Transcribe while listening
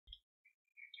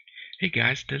Hey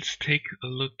guys, let's take a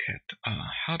look at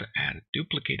how to add a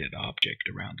duplicated object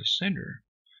around the center.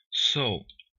 So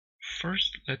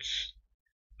first let's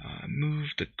move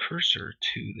the cursor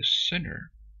to the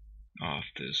center of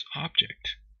this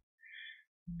object.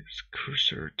 This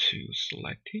cursor to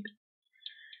selected,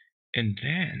 and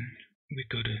then we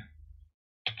go to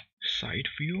side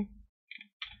view,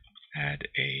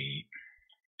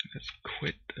 let's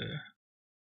quit the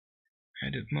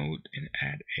edit mode and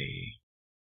add a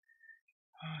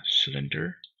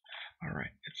cylinder.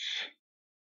 Alright, let's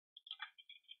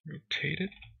rotate it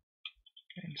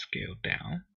and scale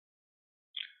down.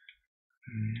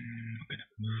 We're gonna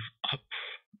move up.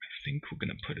 I think we're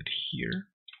gonna put it here.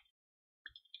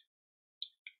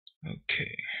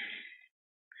 Okay.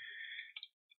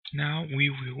 Now we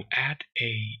will add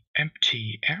a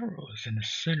empty arrows in the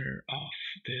center of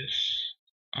this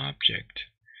object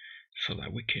so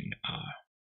that we can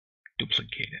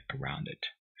duplicate it around it.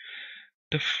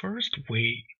 The first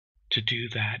way to do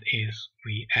that is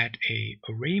we add a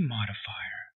array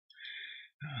modifier.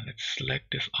 Let's select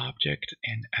this object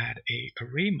and add a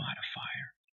array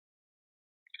modifier.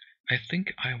 I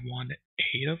think I want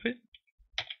 8 of it.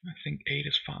 I think 8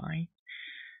 is fine.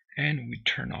 And we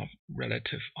turn off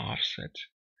relative offset.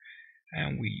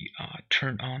 And we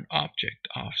turn on object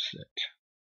offset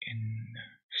and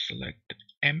select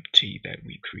empty that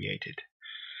we created.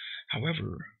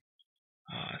 However,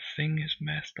 thing is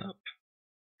messed up.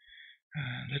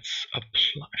 Let's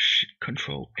apply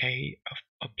Control A,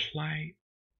 apply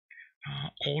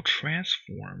all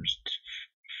transforms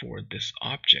for this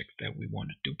object that we want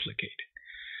to duplicate.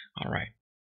 Alright,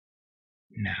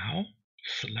 now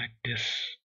select this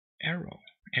arrow,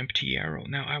 empty arrow.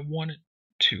 Now I wanted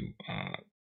to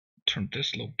turn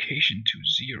this location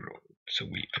to 0, so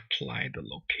we apply the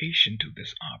location to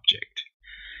this object.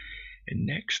 And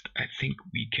next, I think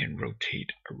we can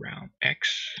rotate around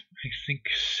X. I think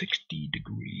 60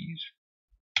 degrees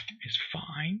is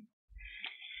fine.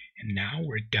 And now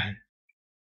we're done.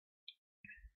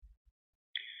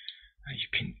 You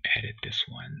can edit this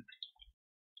one.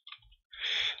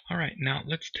 Alright, now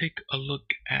let's take a look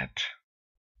at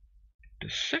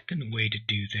the second way to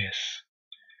do this.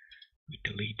 We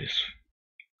delete this.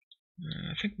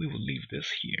 I think we will leave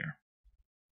this here.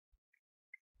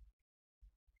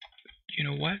 You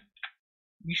know what?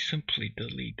 We simply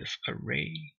delete this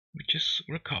array.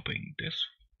 We're copying this,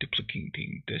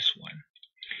 duplicating this one.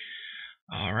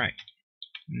 Alright,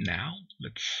 now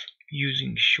let's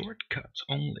using shortcuts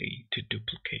only to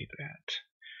duplicate that.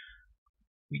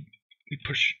 We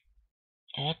push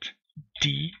Alt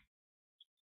D,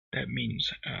 that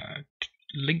means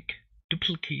link,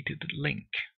 duplicated link,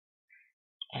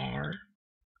 R,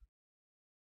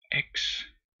 X,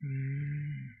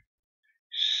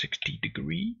 60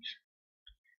 degrees,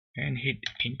 and hit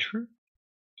enter,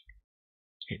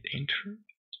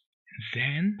 and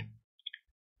then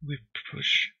we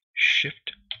push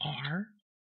Shift R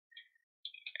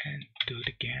and do it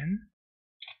again,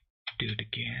 do it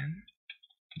again,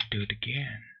 do it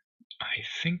again. I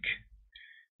think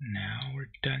now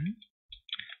we're done.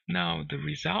 Now the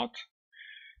result,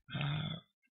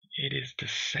 it is the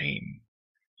same.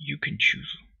 You can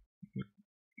choose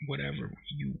whatever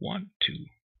you want to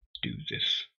do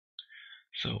this.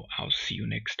 So I'll see you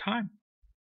next time.